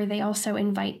cards are, they also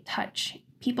invite touch.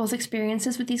 People's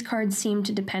experiences with these cards seem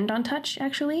to depend on touch,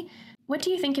 actually. What do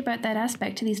you think about that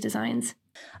aspect to these designs?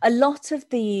 A lot of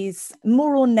these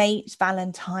more ornate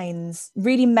Valentines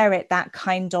really merit that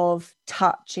kind of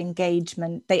touch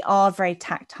engagement. They are very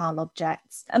tactile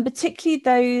objects, and particularly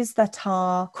those that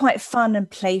are quite fun and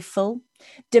playful,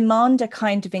 demand a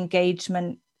kind of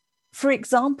engagement. For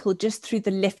example, just through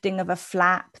the lifting of a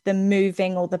flap, the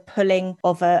moving or the pulling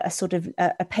of a sort of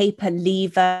a paper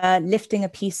lever, lifting a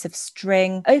piece of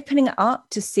string, opening it up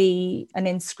to see an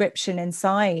inscription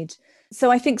inside. So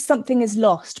I think something is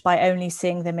lost by only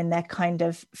seeing them in their kind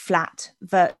of flat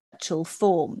virtual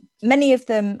form. Many of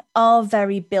them are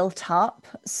very built up.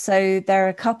 So there are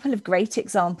a couple of great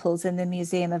examples in the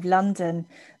Museum of London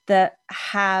that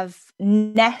have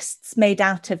nests made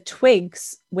out of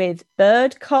twigs with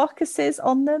bird carcasses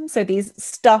on them. So these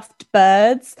stuffed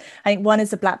birds, I think one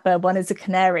is a blackbird, one is a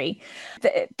canary.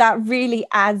 That really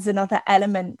adds another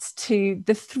element to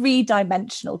the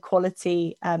three-dimensional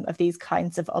quality of these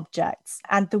kinds of objects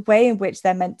and the way in which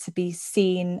they're meant to be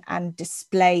seen and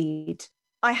displayed.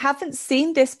 I haven't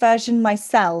seen this version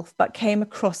myself, but came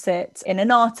across it in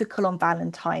an article on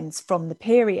Valentines from the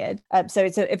period. So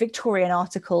it's a Victorian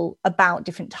article about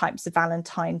different types of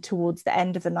Valentine towards the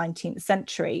end of the 19th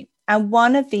century. And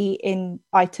one of the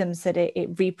items that it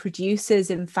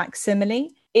reproduces in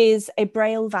facsimile is a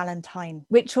Braille Valentine,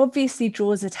 which obviously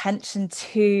draws attention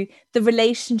to the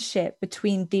relationship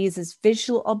between these as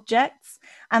visual objects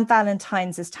and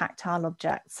Valentines as tactile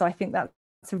objects. So I think that's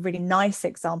a really nice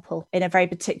example in a very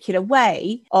particular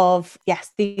way of,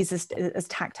 yes, these as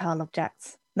tactile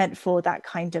objects meant for that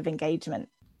kind of engagement.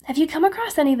 Have you come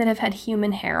across any that have had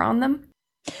human hair on them?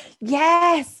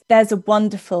 Yes, there's a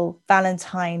wonderful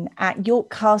Valentine at York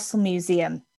Castle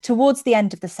Museum towards the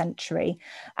end of the century,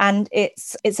 and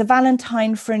it's a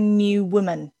Valentine for a new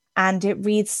woman, and it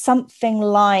reads something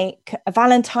like, a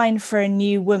Valentine for a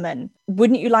new woman,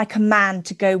 wouldn't you like a man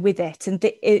to go with it? And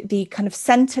the kind of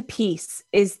centerpiece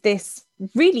is this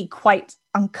really quite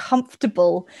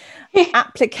uncomfortable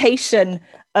application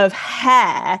of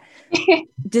hair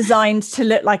designed to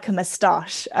look like a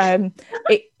moustache.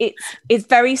 It's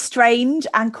very strange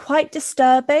and quite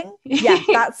disturbing. Yeah,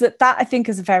 that I think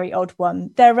is a very odd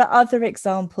one. There are other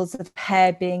examples of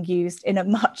hair being used in a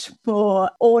much more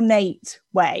ornate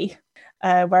way,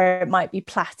 where it might be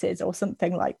plaited or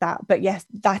something like that. But yes,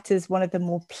 that is one of the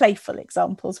more playful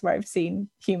examples where I've seen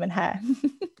human hair.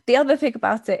 The other thing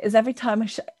about it is every time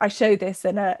I show this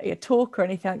in a talk or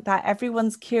anything like that,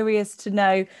 everyone's curious to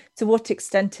know, to what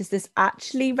extent is this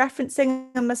actually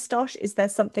referencing a moustache? Is there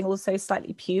something also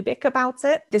slightly pubic about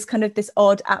it? This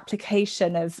odd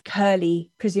application of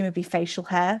curly, presumably facial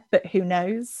hair, but who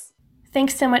knows?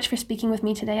 Thanks so much for speaking with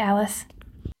me today, Alice.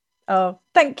 Oh,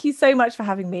 thank you so much for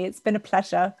having me. It's been a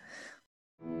pleasure.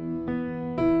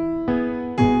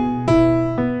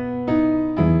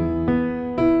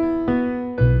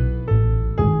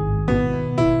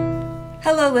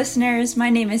 Hello listeners, my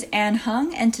name is Anne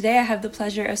Hung, and today I have the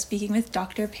pleasure of speaking with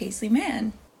Dr. Paisley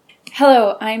Mann.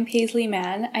 Hello, I'm Paisley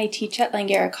Mann. I teach at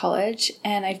Langara College,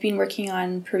 and I've been working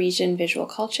on Parisian visual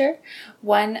culture.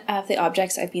 One of the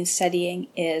objects I've been studying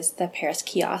is the Paris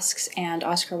kiosks and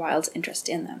Oscar Wilde's interest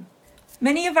in them.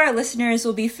 Many of our listeners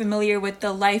will be familiar with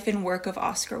the life and work of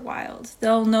Oscar Wilde.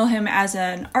 They'll know him as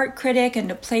an art critic and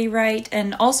a playwright,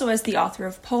 and also as the author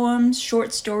of poems,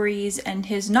 short stories, and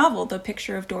his novel, The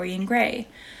Picture of Dorian Gray.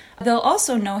 They'll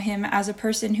also know him as a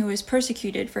person who was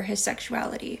persecuted for his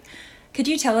sexuality. Could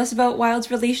you tell us about Wilde's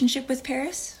relationship with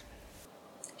Paris?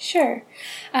 Sure.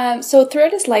 So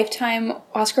throughout his lifetime,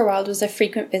 Oscar Wilde was a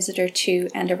frequent visitor to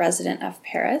and a resident of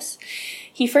Paris.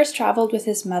 He first traveled with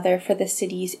his mother for the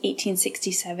city's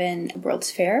 1867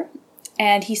 World's Fair,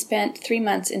 and he spent 3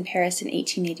 months in Paris in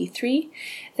 1883.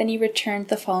 Then he returned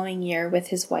the following year with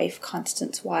his wife,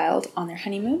 Constance Wilde, on their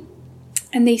honeymoon,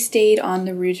 and they stayed on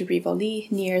the Rue de Rivoli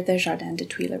near the Jardin des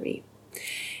Tuileries.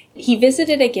 He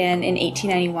visited again in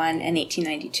 1891 and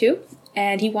 1892,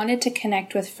 and he wanted to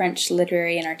connect with French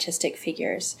literary and artistic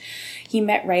figures. He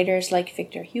met writers like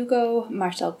Victor Hugo,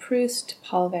 Marcel Proust,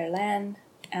 Paul Verlaine,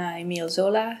 Émile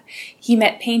Zola. He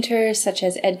met painters such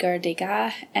as Edgar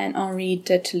Degas and Henri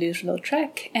de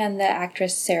Toulouse-Lautrec, and the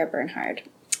actress Sarah Bernhardt.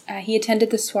 He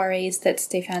attended the soirees that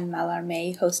Stéphane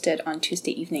Mallarmé hosted on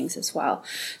Tuesday evenings as well.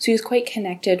 So he was quite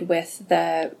connected with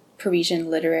the Parisian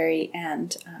literary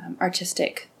and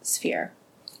artistic sphere.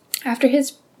 After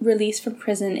his release from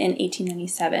prison in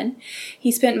 1897,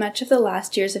 he spent much of the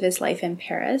last years of his life in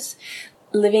Paris,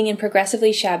 living in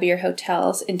progressively shabbier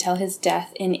hotels until his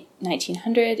death in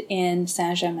 1900 in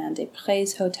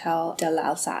Saint-Germain-des-Prés Hotel de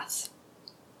l'Alsace.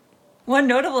 One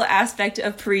notable aspect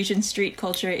of Parisian street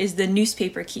culture is the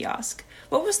newspaper kiosk.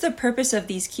 What was the purpose of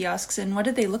these kiosks and what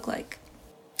did they look like?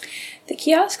 The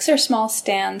kiosks are small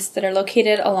stands that are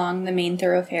located along the main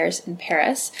thoroughfares in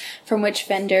Paris, from which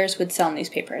vendors would sell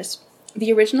newspapers.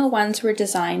 The original ones were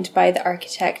designed by the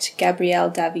architect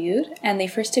Gabriel Daviud, and they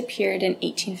first appeared in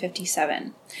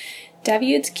 1857.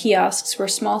 Daviud's kiosks were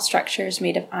small structures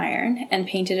made of iron and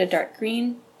painted a dark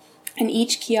green, and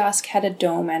each kiosk had a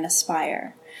dome and a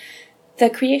spire. The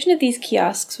creation of these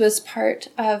kiosks was part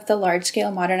of the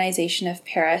large-scale modernization of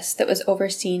Paris that was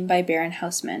overseen by Baron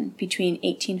Haussmann between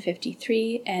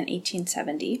 1853 and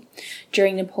 1870,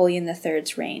 during Napoleon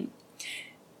III's reign.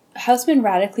 Haussmann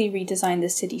radically redesigned the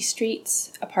city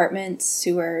streets, apartments,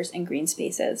 sewers, and green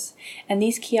spaces, and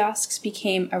these kiosks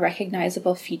became a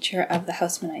recognizable feature of the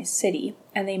Haussmannized city,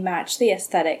 and they matched the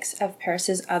aesthetics of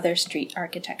Paris's other street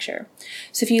architecture.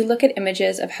 So if you look at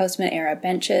images of Haussmann-era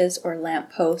benches or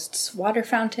lamp posts, water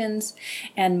fountains,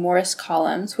 and Morris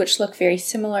columns, which look very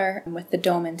similar with the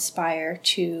dome and spire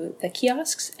to the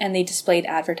kiosks, and they displayed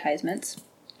advertisements,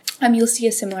 you'll see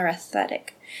a similar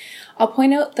aesthetic. I'll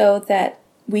point out, though, that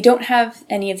we don't have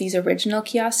any of these original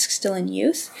kiosks still in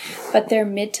use, but their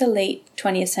mid to late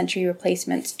 20th century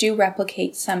replacements do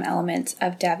replicate some elements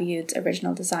of Daviaude's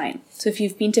original design. So if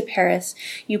you've been to Paris,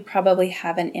 you probably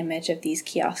have an image of these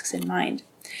kiosks in mind.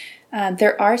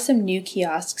 There are some new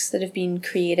kiosks that have been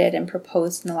created and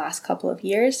proposed in the last couple of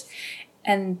years,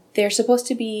 and they're supposed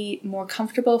to be more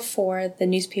comfortable for the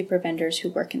newspaper vendors who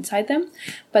work inside them,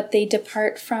 but they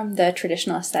depart from the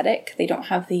traditional aesthetic. They don't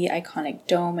have the iconic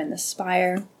dome and the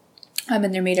spire, and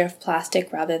they're made out of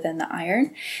plastic rather than the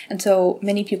iron, and so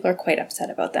many people are quite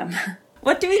upset about them.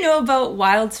 What do we know about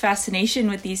Wilde's fascination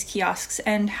with these kiosks,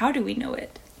 and how do we know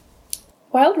it?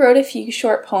 Wilde wrote a few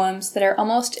short poems that are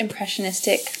almost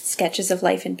impressionistic sketches of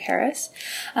life in Paris,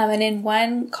 and in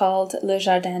one called Le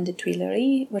Jardin des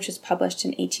Tuileries, which was published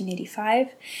in 1885,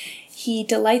 he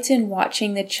delights in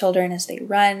watching the children as they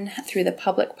run through the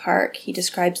public park. He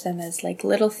describes them as like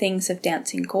little things of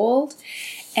dancing gold,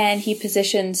 and he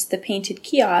positions the painted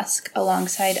kiosk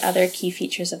alongside other key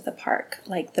features of the park,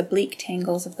 like the bleak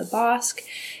tangles of the bosque,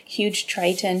 huge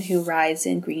triton who rides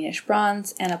in greenish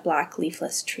bronze, and a black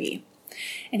leafless tree.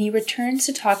 And he returns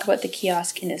to talk about the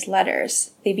kiosk in his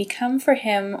letters. They become for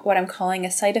him what I'm calling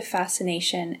a site of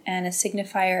fascination and a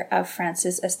signifier of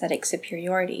France's aesthetic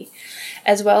superiority,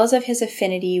 as well as of his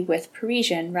affinity with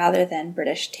Parisian rather than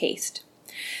British taste.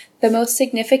 The most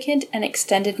significant and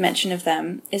extended mention of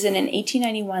them is in an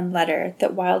 1891 letter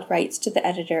that Wilde writes to the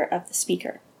editor of The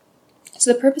Speaker.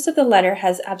 So the purpose of the letter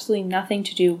has absolutely nothing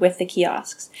to do with the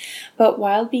kiosks, but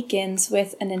Wilde begins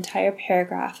with an entire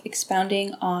paragraph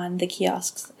expounding on the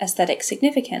kiosk's aesthetic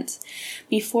significance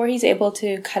before he's able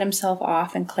to cut himself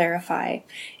off and clarify,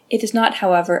 "It is not,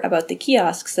 however, about the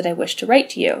kiosks that I wish to write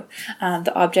to you.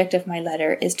 The object of my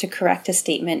letter is to correct a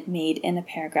statement made in a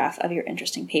paragraph of your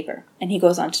interesting paper." And he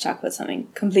goes on to talk about something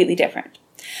completely different.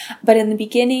 But in the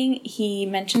beginning, he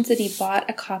mentions that he bought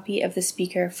a copy of The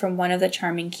Speaker from one of the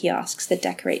charming kiosks that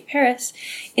decorate Paris,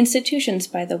 institutions,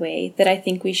 by the way, that I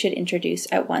think we should introduce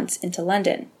at once into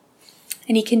London.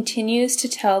 And he continues to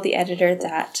tell the editor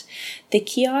that the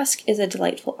kiosk is a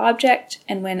delightful object,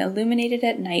 and when illuminated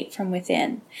at night from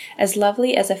within, as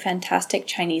lovely as a fantastic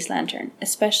Chinese lantern,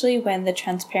 especially when the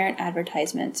transparent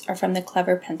advertisements are from the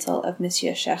clever pencil of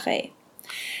Monsieur Charret.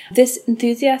 This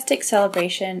enthusiastic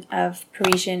celebration of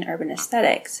Parisian urban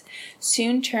aesthetics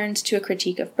soon turns to a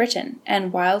critique of Britain,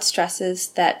 and Wilde stresses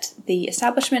that the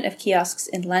establishment of kiosks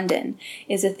in London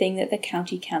is a thing that the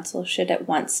county council should at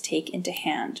once take into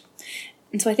hand.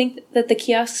 And so I think that the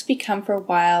kiosks become for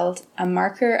Wilde a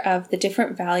marker of the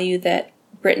different value that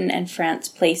Britain and France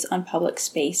place on public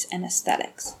space and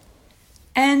aesthetics.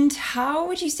 And how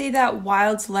would you say that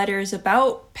Wilde's letters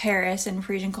about Paris and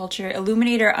Parisian culture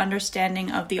illuminate our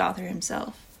understanding of the author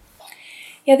himself?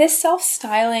 Yeah, this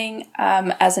self-styling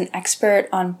as an expert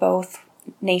on both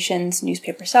nations'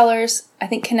 newspaper sellers, I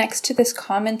think connects to this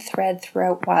common thread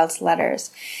throughout Wilde's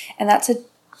letters, and that's a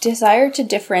desire to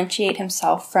differentiate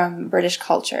himself from British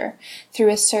culture through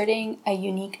asserting a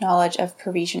unique knowledge of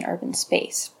Parisian urban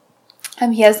space.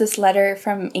 He has this letter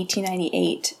from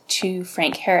 1898 to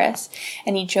Frank Harris,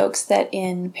 and he jokes that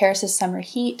in Paris's summer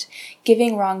heat,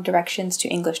 giving wrong directions to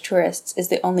English tourists is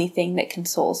the only thing that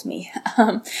consoles me.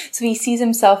 So he sees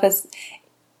himself as,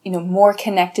 more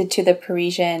connected to the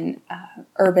Parisian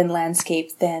urban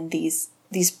landscape than these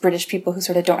British people who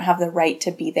sort of don't have the right to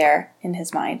be there in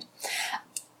his mind.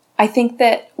 I think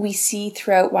that we see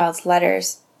throughout Wilde's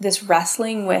letters this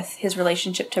wrestling with his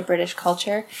relationship to British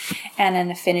culture and an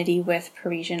affinity with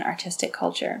Parisian artistic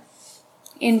culture.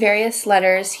 In various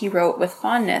letters, he wrote with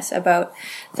fondness about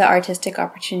the artistic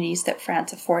opportunities that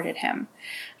France afforded him.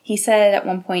 He said at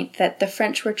one point that the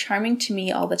French were charming to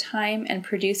me all the time and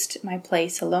produced my play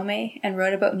Salome and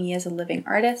wrote about me as a living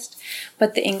artist,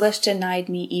 but the English denied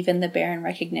me even the barren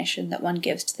recognition that one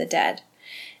gives to the dead.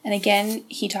 And again,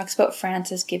 he talks about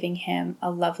France as giving him a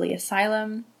lovely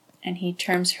asylum, and he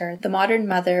terms her the modern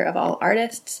mother of all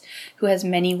artists, who has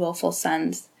many willful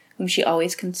sons, whom she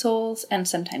always consoles and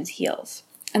sometimes heals.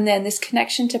 And then this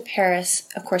connection to Paris,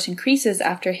 of course, increases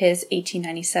after his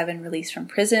 1897 release from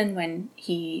prison, when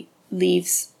he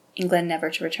leaves England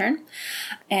never to return.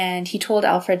 And he told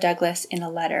Alfred Douglas in a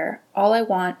letter, "All I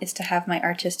want is to have my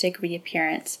artistic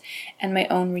reappearance and my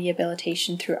own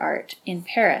rehabilitation through art in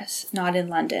Paris, not in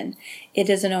London. It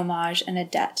is an homage and a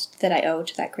debt that I owe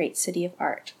to that great city of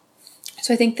art."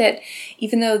 So I think that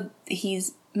even though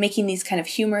he's making these kind of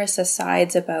humorous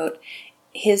asides about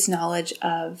his knowledge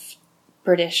of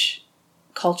British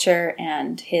culture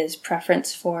and his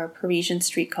preference for Parisian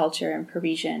street culture and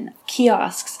Parisian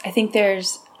kiosks, I think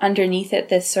there's underneath it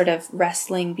this sort of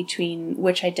wrestling between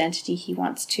which identity he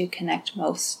wants to connect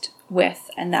most with,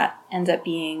 and that ends up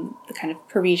being the kind of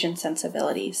Parisian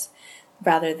sensibilities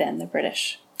rather than the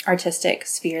British artistic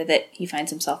sphere that he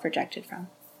finds himself rejected from.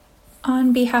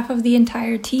 On behalf of the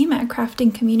entire team at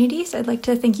Crafting Communities, I'd like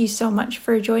to thank you so much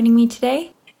for joining me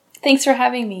today. Thanks for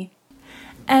having me.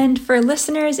 And for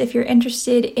listeners, if you're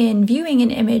interested in viewing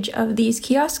an image of these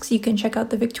kiosks, you can check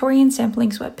out the Victorian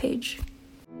Samplings webpage.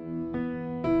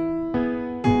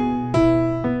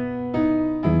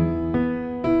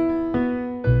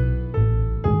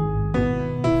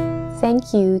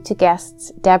 Thank you to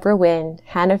guests Deborah Wynn,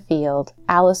 Hannah Field,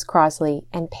 Alice Crosley,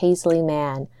 and Paisley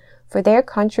Mann for their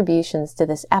contributions to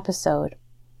this episode.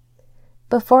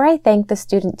 Before I thank the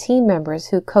student team members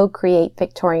who co-create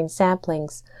Victorian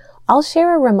Samplings, I'll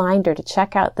share a reminder to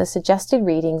check out the suggested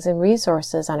readings and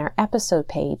resources on our episode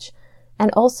page,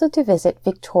 and also to visit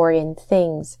Victorian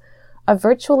Things, a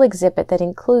virtual exhibit that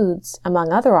includes,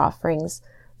 among other offerings,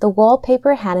 the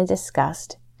wallpaper Hannah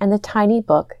discussed and the tiny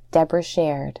book Deborah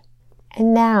shared.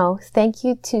 And now, thank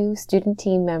you to student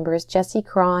team members Jessie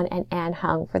Cron and Anne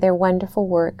Hung for their wonderful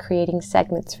work creating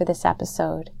segments for this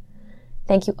episode.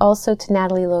 Thank you also to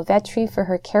Natalie Lovetri for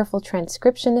her careful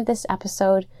transcription of this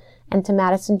episode, and to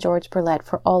Madison George Burlett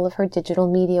for all of her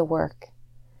digital media work.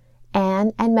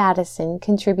 Anne and Madison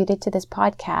contributed to this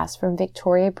podcast from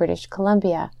Victoria, British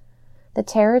Columbia, the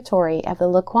territory of the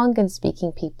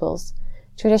Lekwungen-speaking peoples,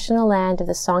 traditional land of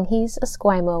the Songhees,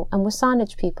 Esquimalt, and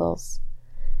Wasanich peoples.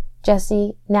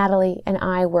 Jessie, Natalie, and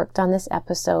I worked on this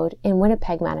episode in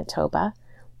Winnipeg, Manitoba,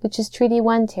 which is Treaty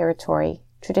 1 territory,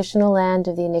 traditional land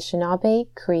of the Anishinaabe,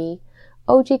 Cree,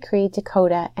 Oji-Cree,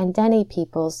 Dakota, and Dene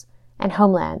peoples, and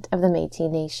homeland of the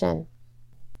Métis Nation.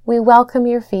 We welcome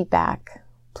your feedback.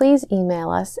 Please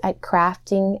email us at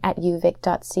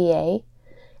crafting@uvic.ca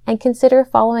and consider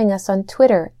following us on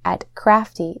Twitter at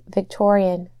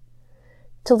CraftyVictorian.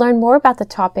 To learn more about the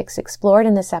topics explored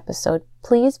in this episode,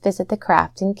 please visit the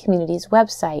Crafting Communities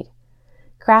website.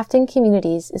 Crafting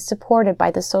Communities is supported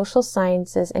by the Social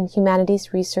Sciences and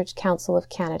Humanities Research Council of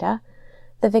Canada,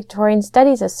 the Victorian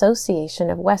Studies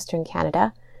Association of Western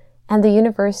Canada, and the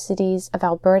Universities of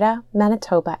Alberta,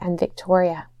 Manitoba, and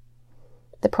Victoria.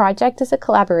 The project is a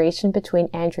collaboration between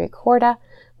Andrea Corda,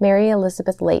 Mary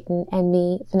Elizabeth Layton, and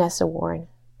me, Vanessa Warren.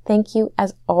 Thank you,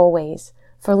 as always,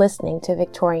 for listening to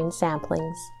Victorian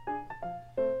Samplings.